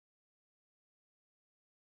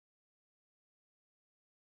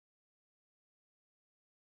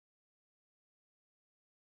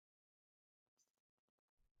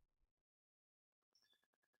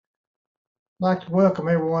I'd like to welcome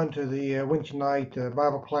everyone to the Wednesday night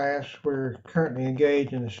Bible class. We're currently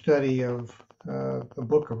engaged in a study of the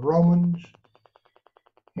book of Romans,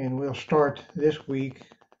 and we'll start this week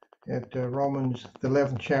at Romans, the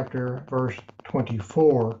 11th chapter, verse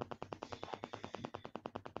 24.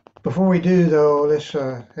 Before we do, though, let's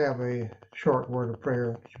have a short word of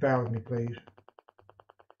prayer. Would you bow with me, please?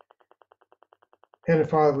 Heavenly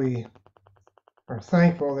Father, we are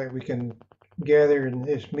thankful that we can gather in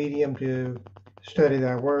this medium to study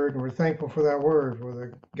thy word, and we're thankful for thy word, for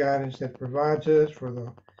the guidance that provides us, for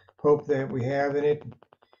the hope that we have in it,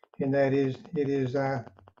 and that is it is thy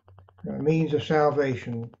means of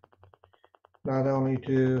salvation, not only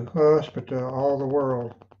to us but to all the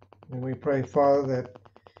world. And we pray, Father, that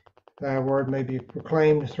thy word may be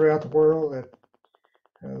proclaimed throughout the world, that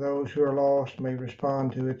those who are lost may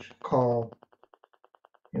respond to its call.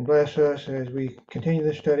 And bless us as we continue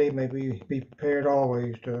the study. May we be prepared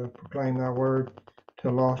always to proclaim thy word to a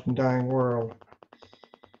lost and dying world.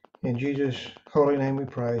 In Jesus' holy name we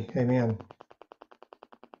pray. Amen.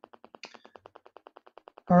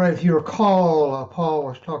 All right, if you recall, Paul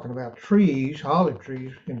was talking about trees, olive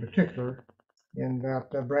trees in particular, and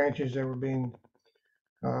about the branches that were being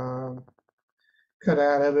cut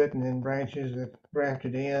out of it, and then branches that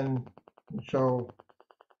grafted in. And so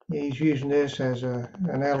he's using this as an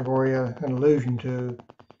allegory, an allusion to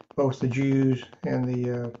both the Jews and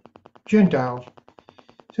the Gentiles.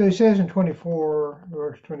 So he says in 24,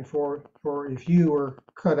 verse 24, for if you were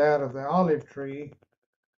cut out of the olive tree,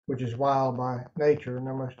 which is wild by nature, and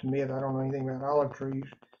I must admit I don't know anything about olive trees,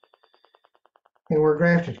 and were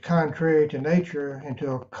grafted contrary to nature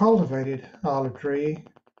into a cultivated olive tree,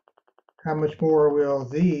 how much more will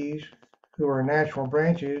these, who are natural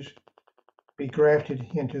branches, be grafted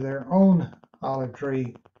into their own olive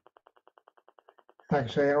tree? Like I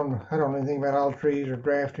say, I don't know anything about olive trees or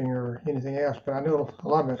grafting or anything else, but I know a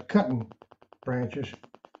lot about cutting branches.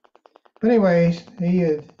 But anyways,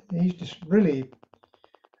 he's just really,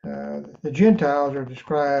 the Gentiles are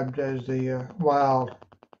described as the wild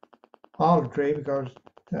olive tree because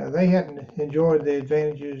they hadn't enjoyed the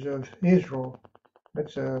advantages of Israel.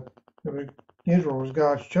 Israel was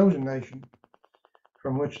God's chosen nation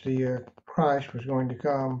from which the Christ was going to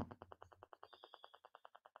come.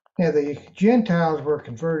 Now, the Gentiles were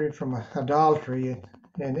converted from idolatry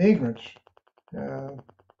and ignorance,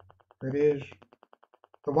 that is,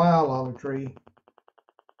 the wild olive tree,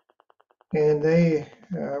 and they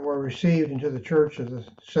were received into the church of the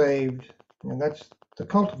saved, and that's the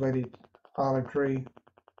cultivated olive tree.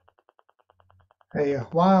 A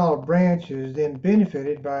wild branch is then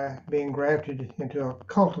benefited by being grafted into a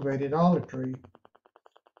cultivated olive tree.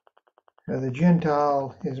 The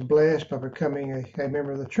Gentile is blessed by becoming a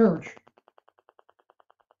member of the church.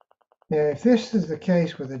 Now, if this is the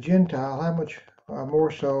case with the Gentile, how much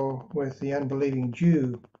more so with the unbelieving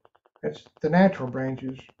Jew? That's the natural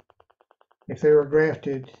branches. If they were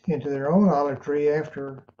grafted into their own olive tree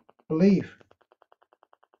after belief.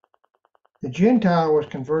 The Gentile was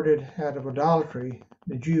converted out of idolatry.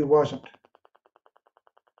 The Jew wasn't.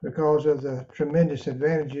 Because of the tremendous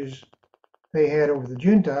advantages they had over the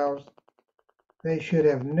Gentiles, they should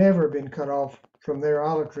have never been cut off from their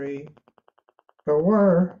olive tree, but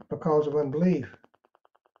were because of unbelief.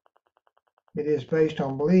 It is based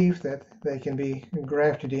on belief that they can be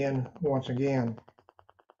grafted in once again.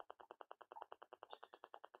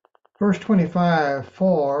 Verse 25,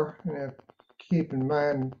 for, keep in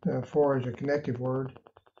mind for is a connective word.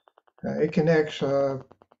 It connects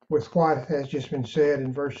with what has just been said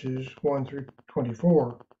in verses 1 through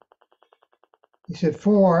 24. He said,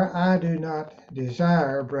 for I do not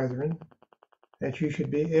desire, brethren, that you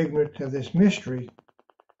should be ignorant of this mystery,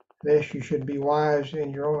 lest you should be wise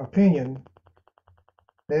in your own opinion,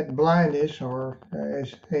 that blindness, or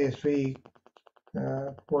as ASV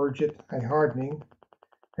words it, a hardening,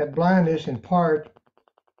 that blindness in part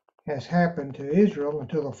has happened to Israel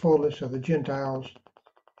until the fullness of the Gentiles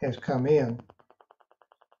has come in.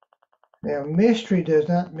 Now, mystery does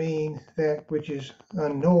not mean that which is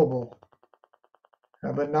unknowable,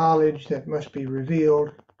 but knowledge that must be revealed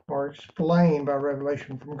or explained by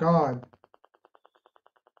revelation from God.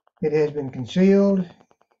 It has been concealed.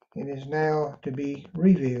 It is now to be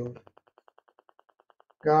revealed.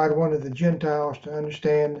 God wanted the Gentiles to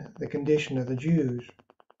understand the condition of the Jews.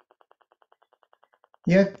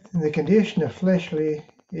 Yet the condition of fleshly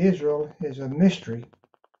Israel is a mystery.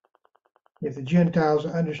 If the Gentiles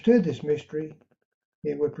understood this mystery,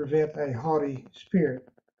 it would prevent a haughty spirit.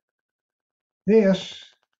 This,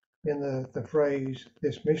 in the phrase,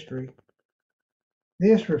 this mystery,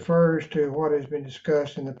 this refers to what has been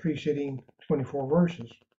discussed in the preceding 24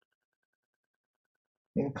 verses.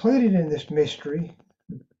 Included in this mystery,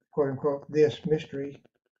 quote unquote, this mystery,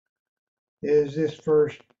 is this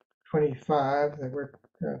verse 25 that we're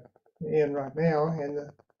in right now and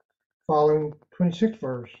the following 26th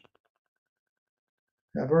verse.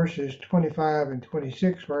 Now, verses 25 and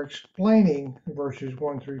 26 are explaining verses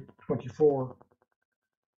 1 through 24.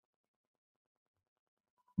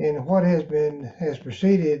 And what has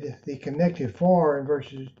preceded the connective for in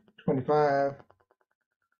verses 25,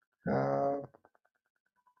 and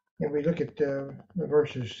we look at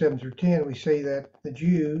verses 7 through 10, we see that the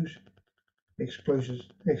Jews,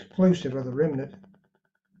 exclusive of the remnant,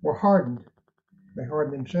 were hardened. They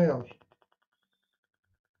hardened themselves.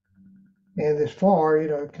 And this for,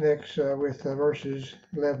 connects with verses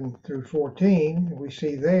 11 through 14. We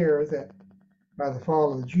see there that by the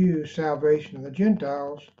fall of the Jews, salvation of the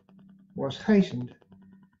Gentiles was hastened.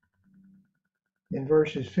 In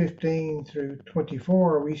verses 15 through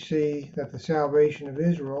 24, we see that the salvation of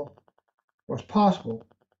Israel was possible.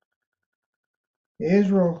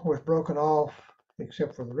 Israel was broken off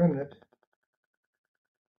except for the remnant.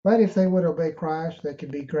 But if they would obey Christ, they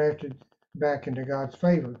could be grafted back into God's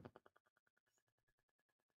favor.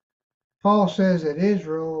 Paul says that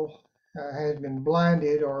Israel has been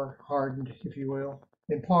blinded or hardened, if you will,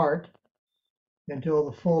 in part, until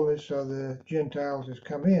the fullness of the Gentiles has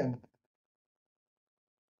come in.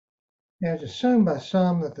 Now, it's assumed by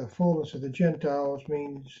some that the fullness of the Gentiles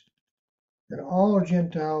means that all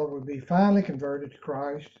Gentiles would be finally converted to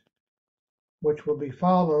Christ, which will be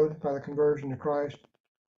followed by the conversion to Christ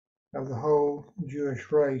of the whole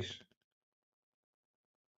Jewish race.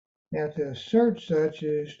 Now, to assert such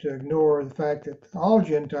is to ignore the fact that all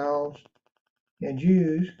Gentiles and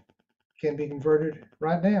Jews can be converted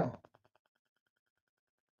right now.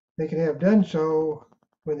 They could have done so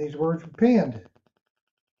when these words were penned.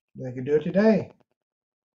 They could do it today.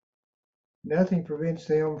 Nothing prevents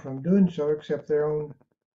them from doing so except their own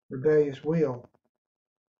rebellious will.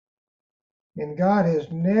 And God has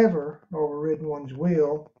never overridden one's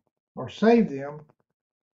will or saved them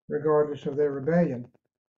regardless of their rebellion.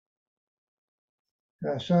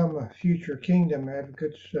 Some future kingdom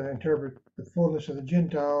advocates interpret the fullness of the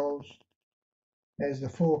Gentiles as the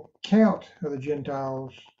full count of the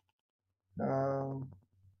Gentiles. And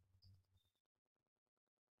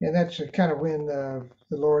that's kind of when the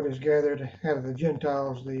Lord has gathered out of the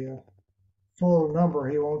Gentiles the full number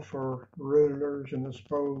he wants for rulers in the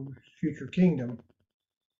supposed future kingdom.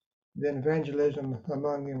 Then evangelism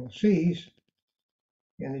among them will cease,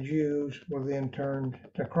 and the Jews will then turn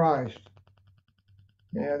to Christ.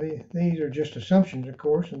 Now, these are just assumptions, of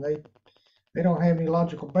course, and they don't have any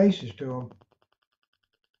logical basis to them.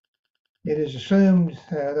 It is assumed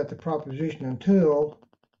that the proposition until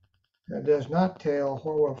does not tell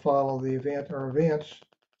what will follow the event or events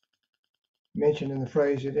mentioned in the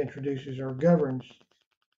phrase it introduces or governs.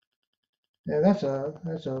 Now, that's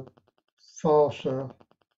a false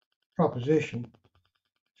proposition,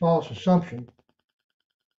 false assumption,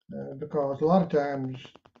 because a lot of times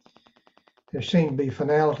there seems to be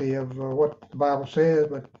finality of what the Bible says,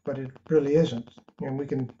 but it really isn't. And we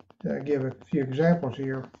can give a few examples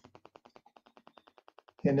here.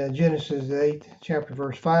 In Genesis 8, chapter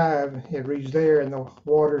verse 5, it reads there, and the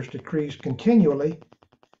waters decreased continually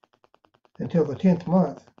until the 10th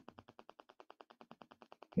month.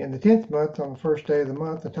 In the 10th month, on the first day of the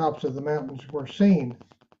month, the tops of the mountains were seen.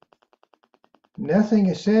 Nothing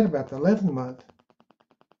is said about the 11th month.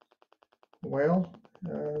 Well,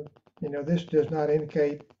 this does not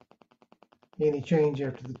indicate any change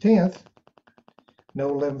after the 10th.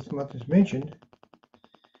 No 11th month is mentioned.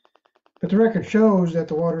 But the record shows that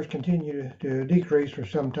the waters continue to decrease for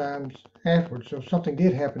some times afterwards. So something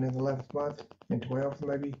did happen in the 11th month, in 12th,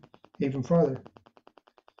 maybe even further.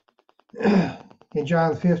 In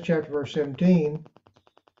John the 5th chapter, verse 17,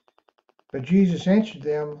 but Jesus answered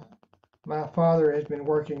them, my Father has been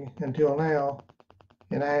working until now,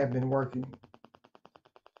 and I have been working.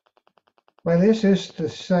 Well, this is to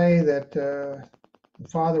say that the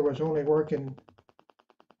Father was only working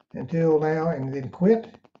until now and then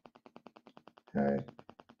quit.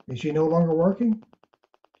 Is he no longer working?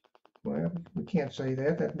 Well, we can't say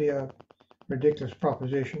that. That'd be a ridiculous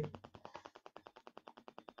proposition.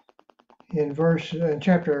 In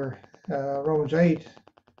chapter Romans 8,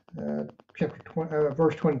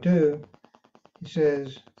 verse 22, he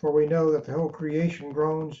says, for we know that the whole creation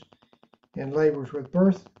groans and labors with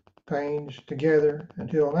birth pains together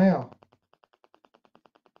until now.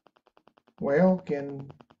 Well, can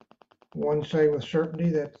one say with certainty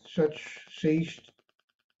that such ceased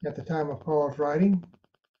at the time of Paul's writing?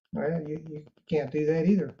 Well, you can't do that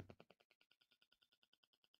either.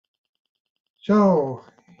 So,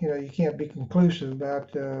 you can't be conclusive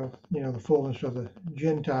about, the fullness of the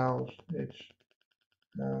Gentiles. It's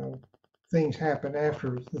uh, things happen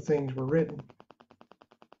after the things were written.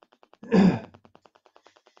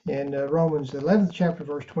 In Romans, the 11th chapter,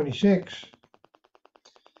 verse 26,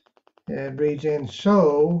 it reads, and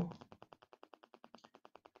so,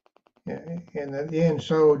 and the and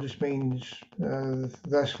so just means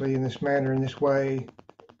thusly, in this manner, in this way.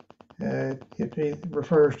 It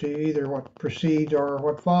refers to either what precedes or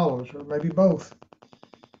what follows, or maybe both.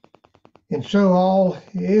 And so all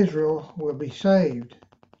Israel will be saved.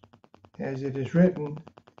 As it is written,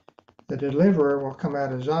 the deliverer will come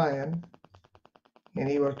out of Zion, and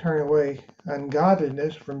he will turn away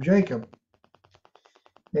ungodliness from Jacob.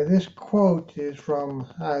 Now, this quote is from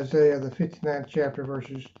Isaiah, the 59th chapter,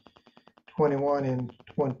 verses 20 and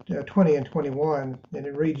 21, and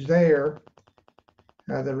it reads there,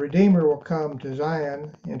 the Redeemer will come to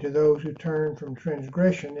Zion and to those who turn from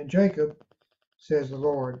transgression in Jacob, says the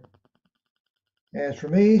Lord. As for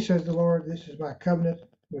me, says the Lord, this is my covenant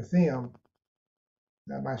with them.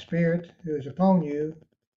 My spirit who is upon you,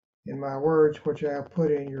 and my words which I have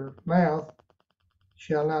put in your mouth,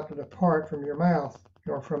 shall not depart from your mouth,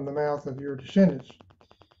 nor from the mouth of your descendants,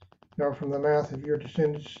 nor from the mouth of your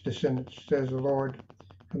descendants, says the Lord,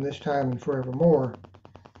 from this time and forevermore.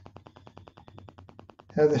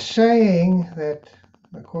 Now, the saying that,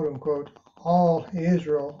 quote unquote, all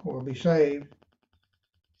Israel will be saved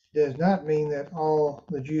does not mean that all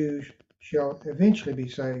the Jews shall eventually be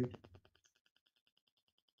saved.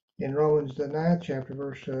 In Romans, the 9th chapter,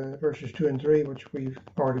 verses 2 and 3, which we've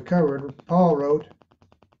already covered, Paul wrote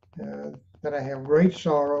that I have great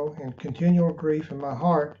sorrow and continual grief in my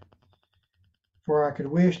heart, for I could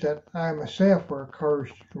wish that I myself were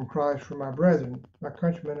accursed from Christ for my brethren, my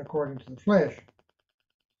countrymen according to the flesh.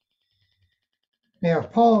 Now,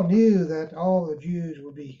 if Paul knew that all the Jews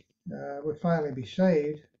would finally be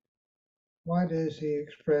saved, why does he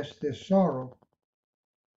express this sorrow?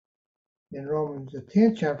 In Romans, the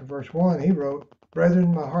 10th chapter, verse 1, he wrote,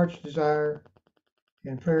 brethren, my heart's desire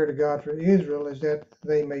and prayer to God for Israel is that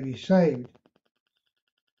they may be saved.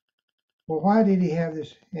 Well, why did he have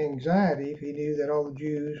this anxiety if he knew that all the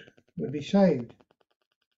Jews would be saved?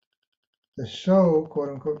 The so, quote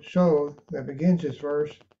unquote, so that begins this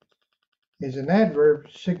verse is an adverb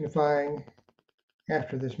signifying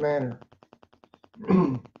after this manner.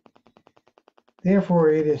 Therefore,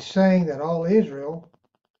 it is saying that all Israel,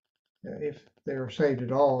 if they are saved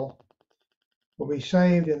at all, will be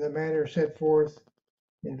saved in the manner set forth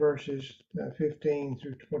in verses 15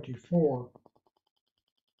 through 24.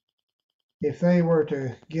 If they were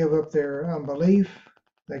to give up their unbelief,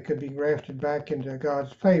 they could be grafted back into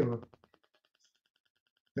God's favor.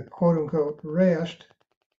 The quote-unquote rest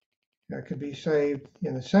could be saved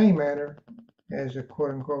in the same manner as a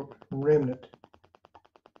quote-unquote remnant.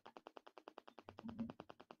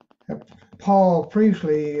 Paul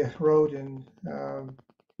previously wrote in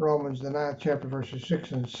Romans, the 9th chapter, verses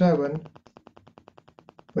 6 and 7,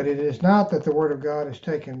 but it is not that the word of God has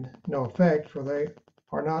taken no effect, for they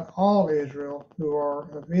are not all Israel who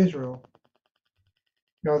are of Israel,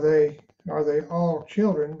 nor are they all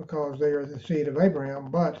children, because they are the seed of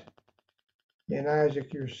Abraham, but in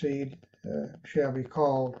Isaac your seed shall be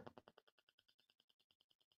called.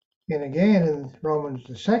 And again in Romans,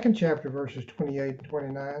 the 2nd chapter, verses 28 and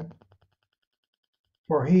 29,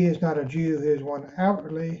 for he is not a Jew who is one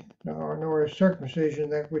outwardly, nor is circumcision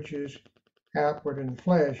that which is outward in the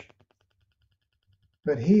flesh,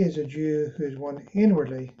 but he is a Jew who is one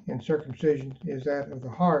inwardly, and circumcision is that of the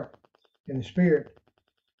heart, in the spirit,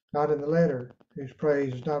 not in the letter, whose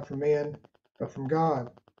praise is not from men, but from God.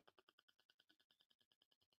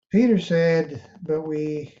 Peter said, but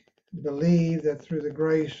we believe that through the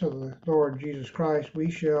grace of the Lord Jesus Christ,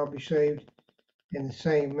 we shall be saved in the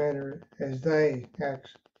same manner as they, Acts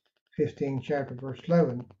 15, chapter, verse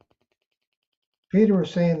 11. Peter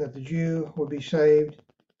was saying that the Jew would be saved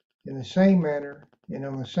in the same manner and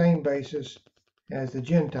on the same basis as the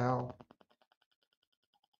Gentile,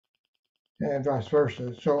 and vice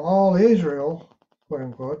versa. So all Israel, quote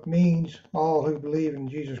unquote, means all who believe in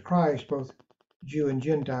Jesus Christ, both Jew and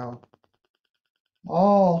Gentile.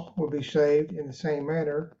 All will be saved in the same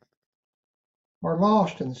manner or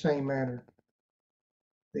lost in the same manner.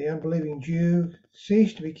 The unbelieving Jew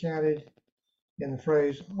ceased to be counted in the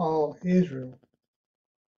phrase all Israel.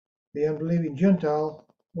 The unbelieving Gentile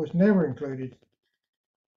was never included.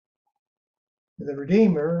 The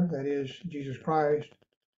Redeemer, that is Jesus Christ,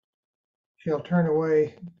 shall turn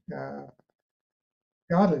away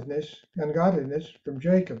ungodliness from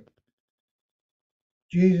Jacob.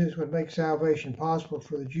 Jesus would make salvation possible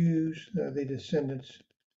for the Jews, the descendants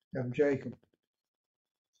of Jacob.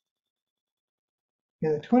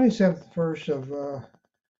 In the 27th verse of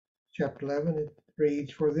chapter 11, it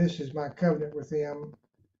reads, "For this is my covenant with them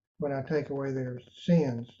when I take away their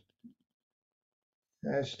sins."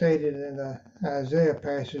 As stated in the Isaiah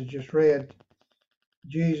passage just read,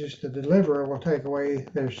 Jesus the deliverer will take away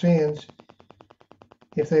their sins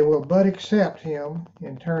if they will but accept him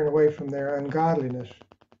and turn away from their ungodliness.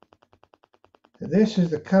 This is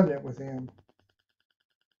the covenant with them.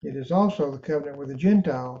 It is also the covenant with the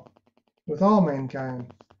Gentile, with all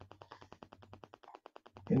mankind.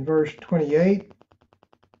 In verse 28, it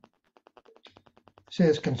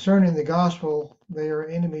says, "Concerning the gospel, they are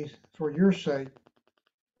enemies for your sake,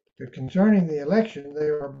 but concerning the election, they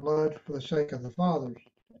are blood for the sake of the fathers."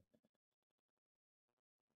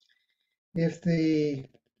 If the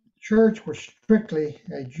church were strictly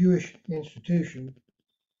a Jewish institution,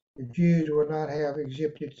 the Jews would not have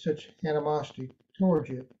exhibited such animosity towards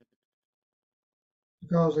it.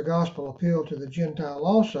 Because the gospel appealed to the Gentile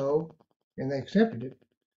also, and they accepted it,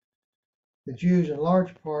 the Jews in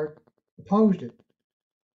large part opposed it.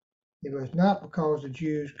 It was not because the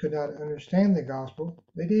Jews could not understand the gospel,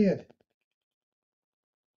 they did.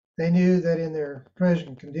 They knew that in their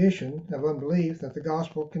present condition of unbelief that the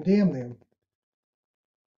gospel condemned them.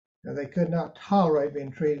 Now, they could not tolerate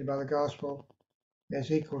being treated by the gospel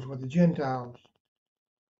as equals with the Gentiles.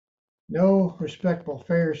 No respectable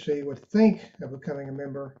Pharisee would think of becoming a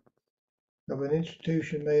member of an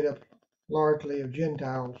institution made up largely of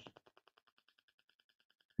Gentiles.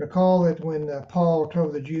 Recall that when Paul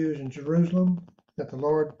told the Jews in Jerusalem that the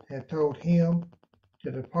Lord had told him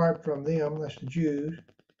to depart from them, that's the Jews,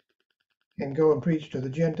 and go and preach to the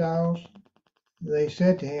Gentiles, they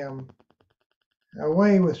said to him,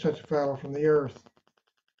 "Away with such a fellow from the earth.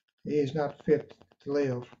 He is not fit to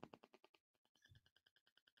live."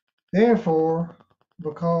 Therefore,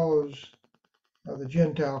 because of the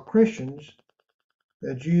Gentile Christians,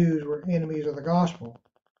 the Jews were enemies of the gospel.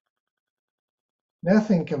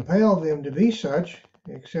 Nothing compelled them to be such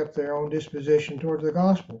except their own disposition towards the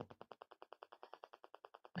gospel.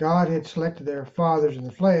 God had selected their fathers in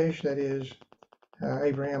the flesh, that is,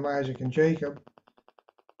 Abraham, Isaac, and Jacob,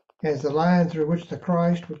 as the line through which the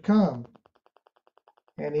Christ would come,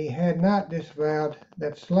 and he had not disavowed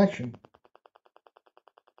that selection.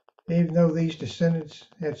 Even though these descendants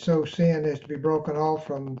had so sinned as to be broken off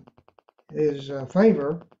from his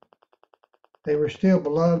favor, they were still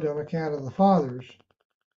beloved on account of the fathers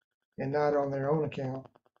and not on their own account.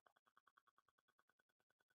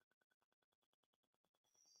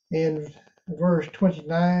 In verse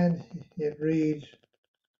 29, it reads,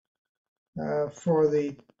 "For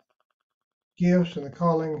the gifts and the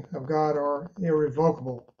calling of God are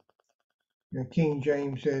irrevocable." And King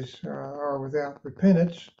James says, "are without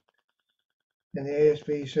repentance," and the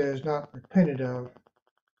ASV says, "not repented of."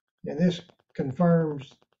 And this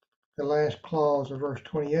confirms the last clause of verse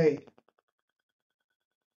 28.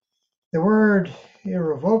 The word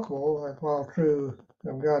irrevocable, while true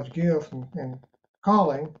of God's gift and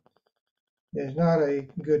calling, is not a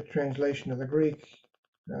good translation of the Greek,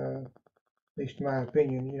 at least in my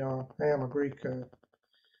opinion. You know, I am a Greek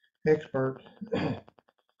expert.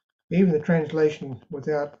 Even the translation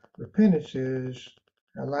 "without repentance" is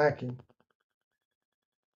lacking.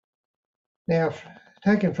 Now,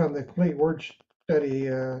 taken from the Complete Word Study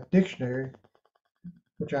Dictionary,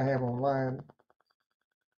 which I have online,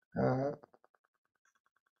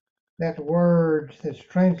 that word that's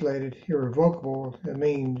translated irrevocable, it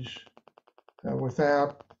means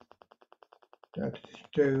without,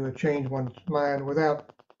 to change one's mind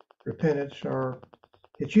without repentance, or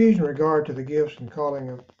it's used in regard to the gifts and calling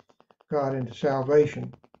of God into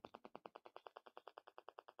salvation.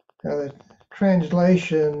 Now, the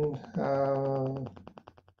translation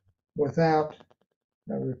 "without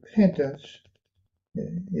repentance"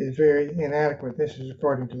 is very inadequate. This is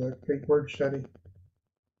according to the Greek Word Study.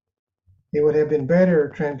 It would have been better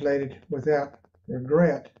translated "without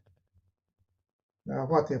regret."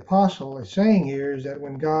 What the apostle is saying here is that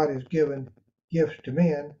when God has given gifts to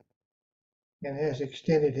men and has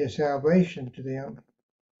extended his salvation to them,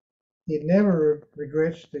 he never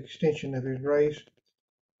regrets the extension of his grace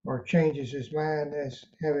or changes his mind as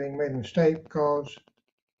having made a mistake because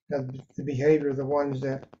of the behavior of the ones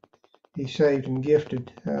that he saved and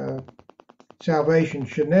gifted. Salvation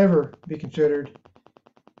should never be considered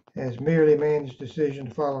as merely man's decision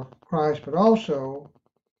to follow Christ, but also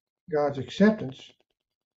God's acceptance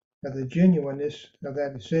of the genuineness of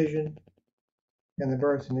that decision and the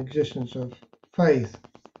birth and existence of faith.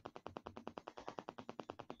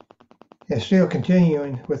 And still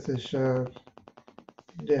continuing with this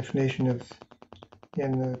definition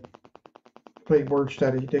in the Complete Word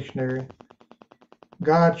Study Dictionary,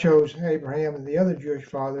 God chose Abraham and the other Jewish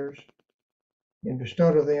fathers and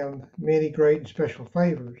bestowed on them many great and special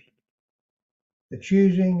favors. The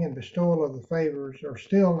choosing and bestowal of the favors are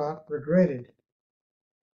still not regretted.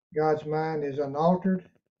 God's mind is unaltered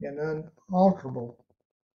and unalterable.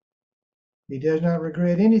 He does not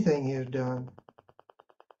regret anything he has done.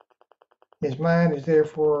 His mind is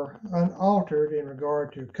therefore unaltered in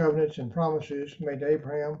regard to covenants and promises made to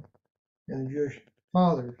Abraham and the Jewish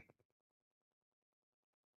fathers.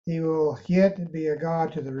 He will yet be a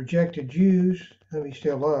God to the rejected Jews, whom he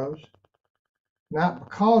still loves, not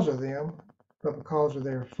because of them, but because of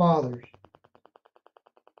their fathers.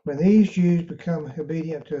 When these Jews become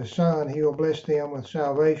obedient to his Son, he will bless them with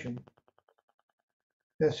salvation.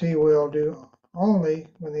 Thus he will do only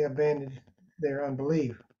when they abandon their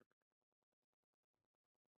unbelief.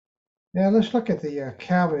 Now let's look at the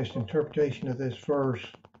Calvinist interpretation of this verse.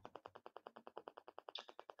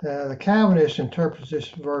 The Calvinist interprets this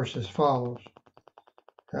verse as follows.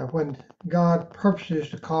 When God purposes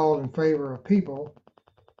to call in favor of people,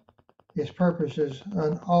 his purpose is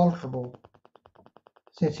unalterable.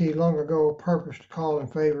 Since he long ago purposed to call in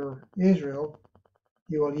favor of Israel,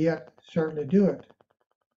 he will yet certainly do it.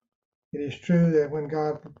 It is true that when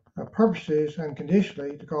God purposes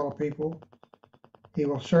unconditionally to call a people, he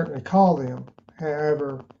will certainly call them.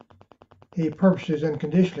 However, he purposes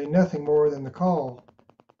unconditionally nothing more than the call.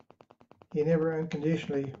 He never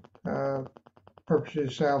unconditionally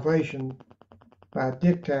purposes salvation by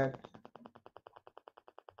diktat.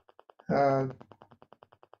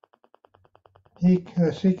 He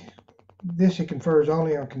confers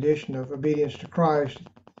only on condition of obedience to Christ.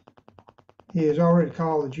 He has already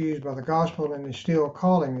called the Jews by the gospel and is still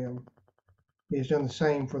calling them. He has done the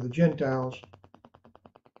same for the Gentiles.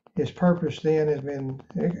 His purpose then has been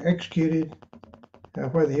executed.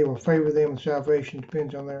 Whether he will favor them with salvation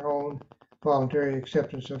depends on their own voluntary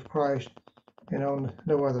acceptance of Christ and on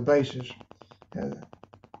no other basis.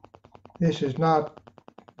 This is not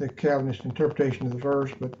the Calvinist interpretation of the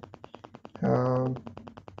verse, but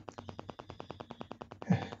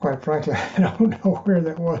quite frankly, I don't know where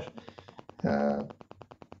that was. I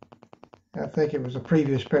think it was a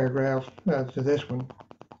previous paragraph to this one.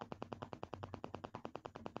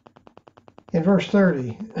 In verse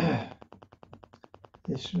 30,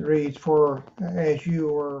 it reads, "For as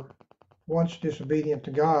you were once disobedient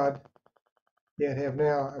to God, yet have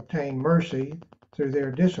now obtained mercy through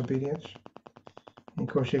their disobedience." And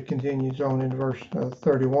of course, it continues on in verse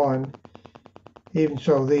 31. "Even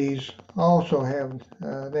so, these also have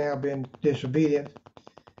now been disobedient,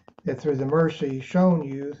 that through the mercy shown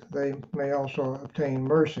you, they may also obtain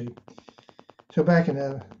mercy." So back in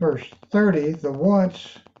verse 30, the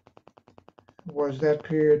once was that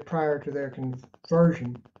period prior to their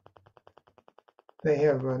conversion. They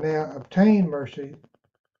have now obtained mercy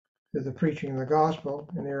through the preaching of the gospel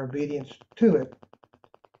and their obedience to it.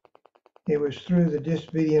 It was through the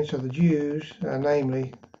disobedience of the Jews,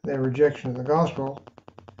 namely their rejection of the gospel,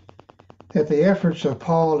 that the efforts of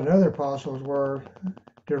Paul and other apostles were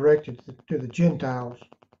directed to the Gentiles.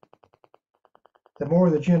 The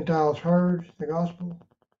more the Gentiles heard the gospel,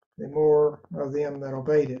 the more of them that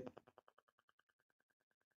obeyed it.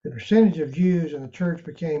 The percentage of Jews in the church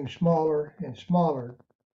became smaller and smaller.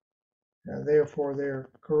 Therefore, their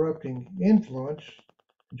corrupting influence,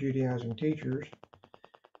 Judaizing teachers,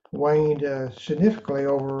 waned significantly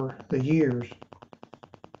over the years.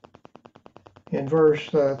 In verse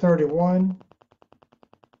 31,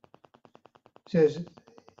 it says,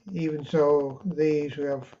 "Even so, these who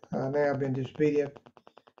have now been disobedient,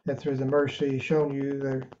 that through the mercy shown you,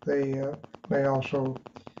 they may also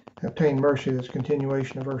obtain mercy." That's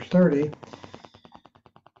continuation of verse 30.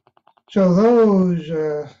 So those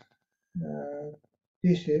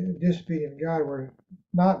disobedient to God were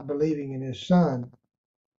not believing in his Son.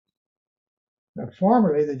 Now,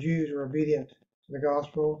 formerly, the Jews were obedient to the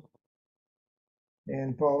gospel,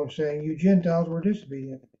 and Paul is saying, you Gentiles were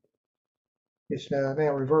disobedient. It's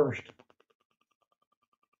now reversed.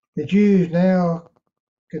 The Jews now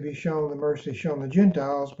could be shown the mercy shown the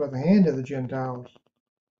Gentiles by the hand of the Gentiles.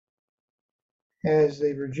 As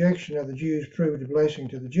the rejection of the Jews proved a blessing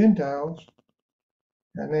to the Gentiles,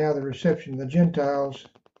 and now the reception of the Gentiles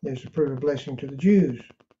is to prove a blessing to the Jews.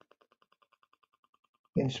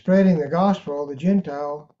 In spreading the gospel, the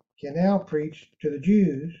Gentile can now preach to the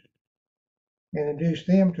Jews and induce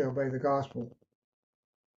them to obey the gospel.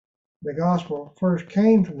 The gospel first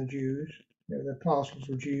came from the Jews. The apostles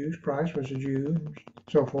were Jews, Christ was a Jew, and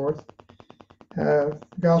so forth. The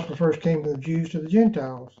gospel first came from the Jews to the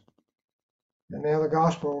Gentiles, and now the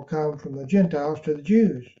gospel will come from the Gentiles to the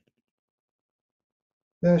Jews.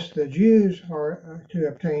 Thus, the Jews are to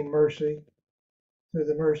obtain mercy through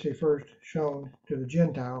the mercy first shown to the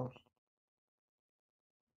Gentiles.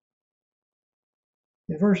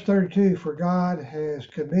 In verse 32, for God has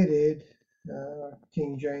committed,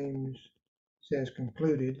 King James says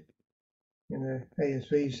concluded, and the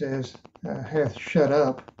ASV says hath shut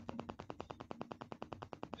up.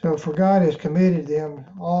 So for God has committed them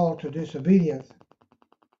all to disobedience,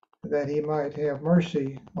 that he might have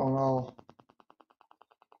mercy on all.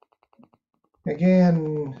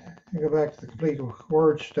 Again, I go back to the complete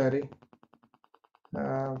word study.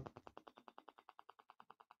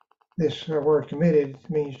 This word committed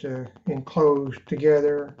means to enclose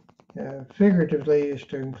together. Figuratively is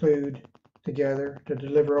to include together, to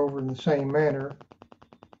deliver over in the same manner.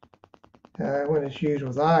 When it's used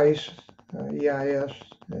with eis, E-I-S,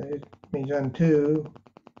 it means unto,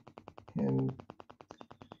 and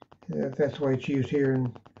that's the way it's used here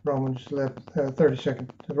in Romans 32nd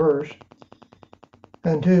verse.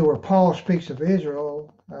 Unto, where Paul speaks of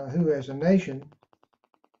Israel, who as a nation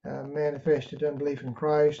manifested unbelief in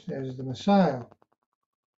Christ as the Messiah.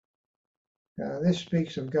 This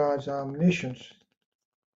speaks of God's omniscience.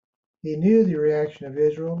 He knew the reaction of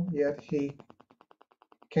Israel, yet he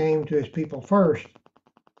came to his people first,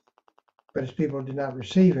 but his people did not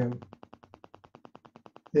receive him.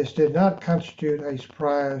 This did not constitute a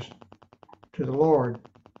surprise to the Lord.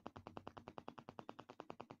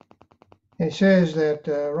 It says that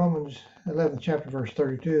Romans 11th chapter verse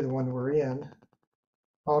 32, the one we're in,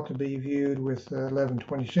 ought to be viewed with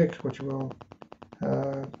 11:26, which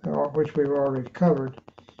we've already covered,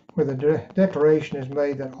 where the declaration is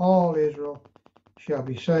made that all Israel shall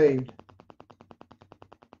be saved.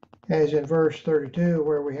 As in verse 32,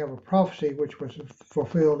 where we have a prophecy which was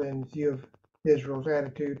fulfilled in view of Israel's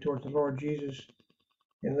attitude towards the Lord Jesus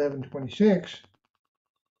in 11:26,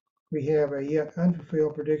 we have a yet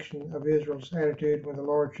unfulfilled prediction of Israel's attitude when the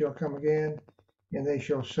Lord shall come again, and they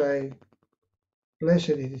shall say,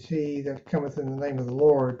 blessed is he that cometh in the name of the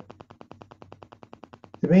Lord.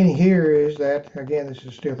 The meaning here is that, again, this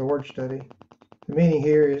is still the word study, the meaning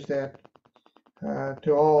here is that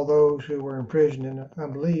to all those who were imprisoned in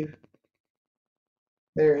unbelief,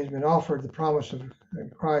 there has been offered the promise of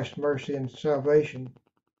Christ's mercy and salvation.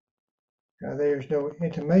 There is no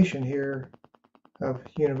intimation here of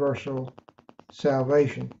universal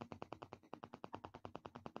salvation.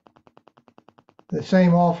 The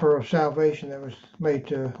same offer of salvation that was made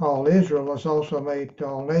to all Israel was also made to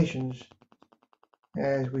all nations,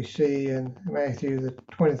 as we see in Matthew, the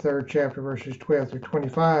 23rd chapter, verses 12 through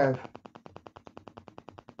 25.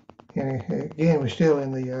 And again, we're still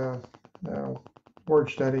in the word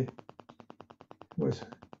study with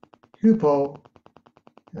hupo,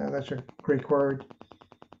 that's a Greek word,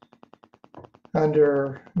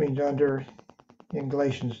 means under in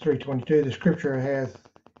Galatians 3:22. The scripture hath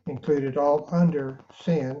included all under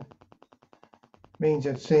sin, means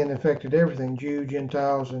that sin affected everything, Jew,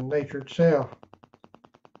 Gentiles, and nature itself.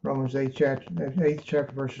 Romans 8th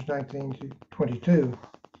chapter verses 19 to 22.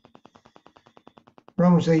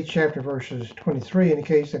 Romans 8th chapter verses 23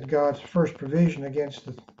 indicates that God's first provision against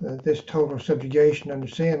this total subjugation under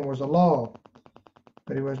sin was a law,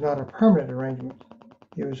 but it was not a permanent arrangement.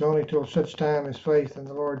 It was only till such time as faith in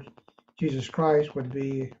the Lord Jesus Christ would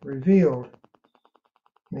be revealed.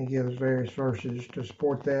 And he gives various verses to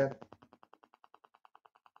support that.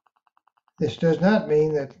 This does not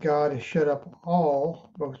mean that God has shut up all,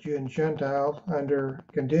 both Jew and Gentile, under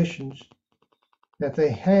conditions that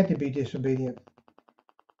they had to be disobedient,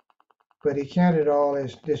 but he counted all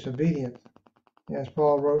as disobedient. As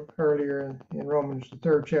Paul wrote earlier in Romans, the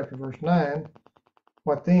 3rd chapter, verse 9,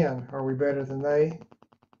 what then? Are we better than they?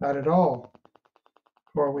 Not at all.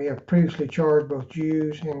 For we have previously charged both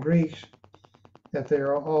Jews and Greeks that they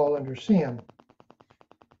are all under sin.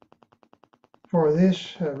 For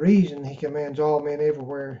this reason, he commands all men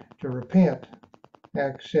everywhere to repent.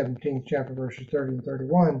 Acts 17th chapter, verses 30 and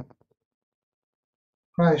 31.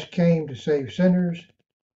 Christ came to save sinners,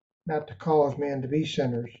 not to cause men to be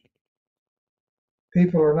sinners.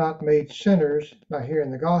 People are not made sinners by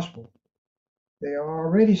hearing the gospel. They are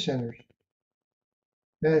already sinners.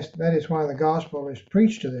 That is why the gospel is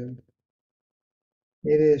preached to them.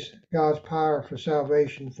 It is God's power for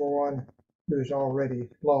salvation for one who is already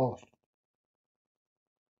lost.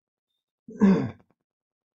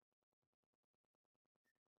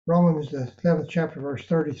 Romans, the 11th chapter, verse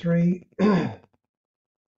 33,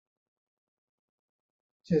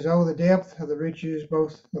 says, oh, the depth of the riches,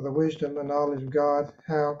 both of the wisdom and knowledge of God,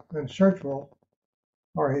 how unsearchable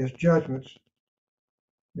are his judgments,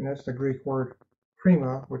 and that's the Greek word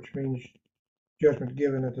prima, which means judgment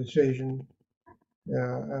given, a decision,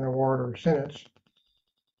 an award or sentence.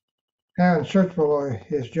 How unsearchable are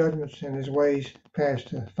his judgments and his ways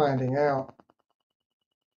past finding out.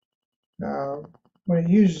 When it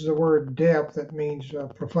uses the word depth, that means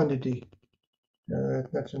profundity.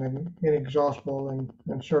 That's an inexhaustible and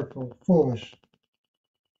unsearchable fullness.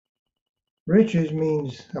 Riches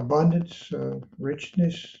means abundance,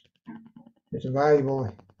 richness. It's a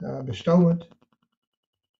valuable bestowment.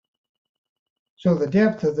 So the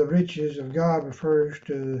depth of the riches of God refers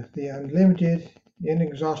to the unlimited,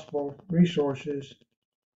 inexhaustible resources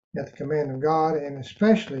at the command of God, and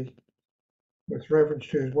especially with reference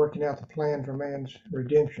to his working out the plan for man's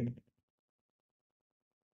redemption.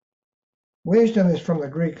 Wisdom is from the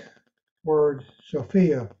Greek word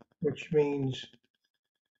Sophia, which means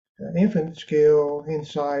infinite skill,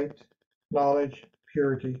 insight, knowledge,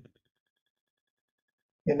 purity.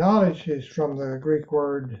 And knowledge is from the Greek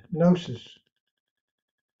word gnosis.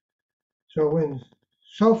 So when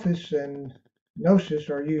sophis and gnosis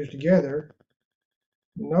are used together,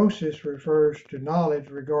 gnosis refers to knowledge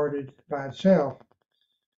regarded by itself,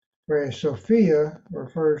 whereas Sophia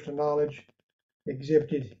refers to knowledge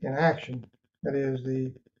exhibited in action, that is,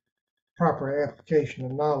 the proper application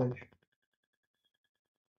of knowledge.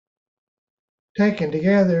 Taken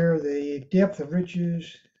together, the depth of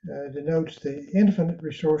riches denotes the infinite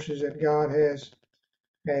resources that God has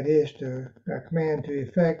at his command to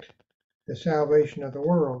effect the salvation of the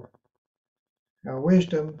world. Now,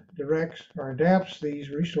 wisdom directs or adapts these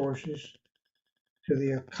resources to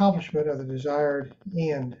the accomplishment of the desired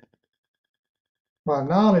end, while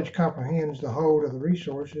knowledge comprehends the whole of the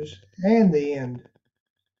resources and the end,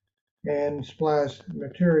 and supplies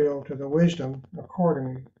material to the wisdom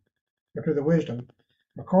accordingly.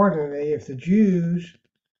 Accordingly, if the Jews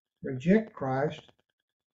reject Christ,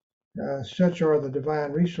 such are the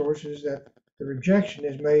divine resources that the rejection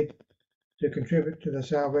is made to contribute to the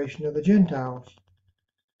salvation of the Gentiles.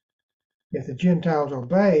 If the Gentiles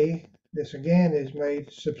obey, this again is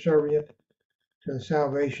made subservient to the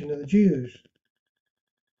salvation of the Jews.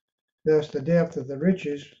 Thus, the depth of the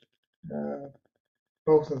riches,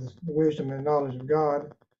 both of the wisdom and knowledge of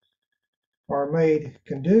God, are made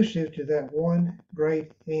conducive to that one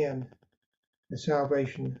great end, the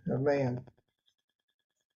salvation of man.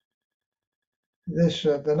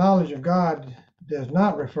 The knowledge of God does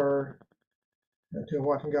not refer to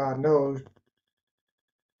what God knows,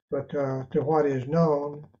 but to what is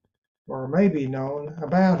known or may be known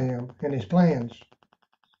about him and his plans,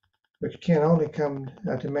 which can only come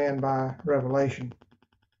to man by revelation.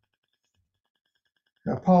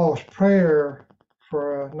 Now, Paul's prayer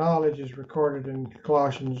for knowledge is recorded in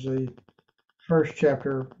Colossians, the first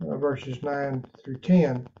chapter, verses 9 through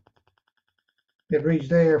 10. It reads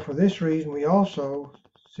there, "For this reason we also,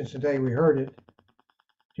 since the day we heard it,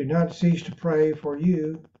 do not cease to pray for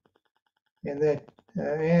you, and that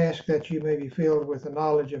ask that you may be filled with the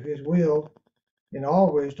knowledge of his will in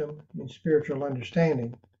all wisdom and spiritual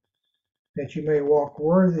understanding, that you may walk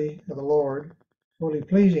worthy of the Lord, fully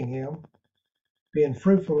pleasing him, being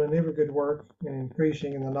fruitful in every good work and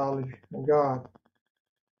increasing in the knowledge of God."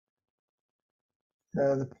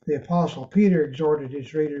 The Apostle Peter exhorted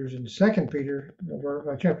his readers in 2 Peter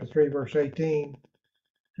chapter 3, verse 18,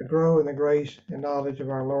 to grow in the grace and knowledge of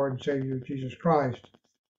our Lord and Savior Jesus Christ.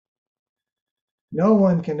 No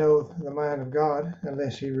one can know the mind of God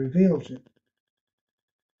unless he reveals it.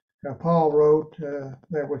 Now, Paul wrote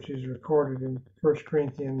that which is recorded in 1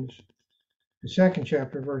 Corinthians, the second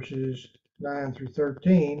chapter, verses 9 through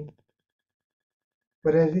 13.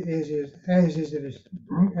 But as it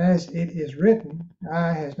is written,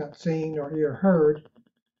 eye has not seen nor ear heard,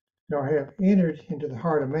 nor have entered into the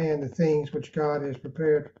heart of man the things which God has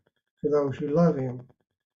prepared for those who love him.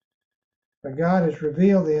 But God has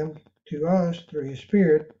revealed them to us through his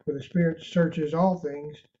Spirit, for the Spirit searches all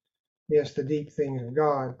things, yes, the deep things of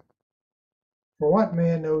God. For what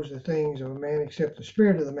man knows the things of a man except the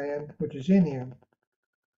spirit of the man which is in him?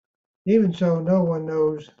 Even so, no one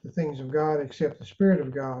knows the things of God except the Spirit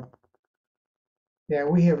of God. Now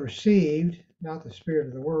we have received not the spirit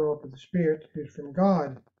of the world, but the Spirit who is from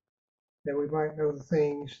God, that we might know the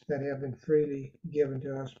things that have been freely given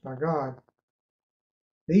to us by God.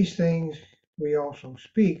 These things we also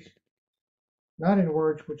speak, not in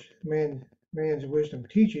words which man's wisdom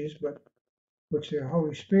teaches, but which the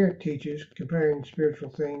Holy Spirit teaches, comparing spiritual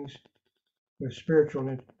things with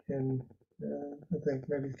spiritual, and I think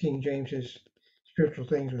maybe the King James says spiritual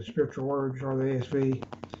things with spiritual words, or the ASV.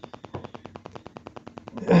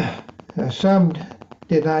 Some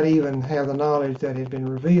did not even have the knowledge that had been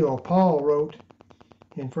revealed. Paul wrote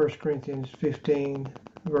in 1 Corinthians 15,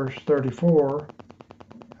 verse 34,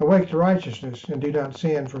 "Awake to righteousness and do not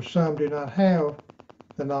sin, for some do not have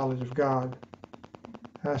the knowledge of God.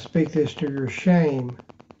 I speak this to your shame.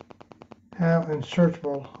 How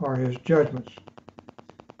unsearchable are his judgments."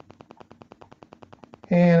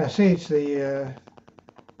 And I see it's the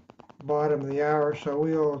bottom of the hour, so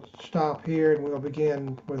we'll stop here and we'll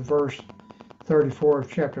begin with verse 34 of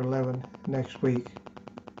chapter 11 next week.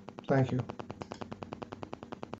 Thank you.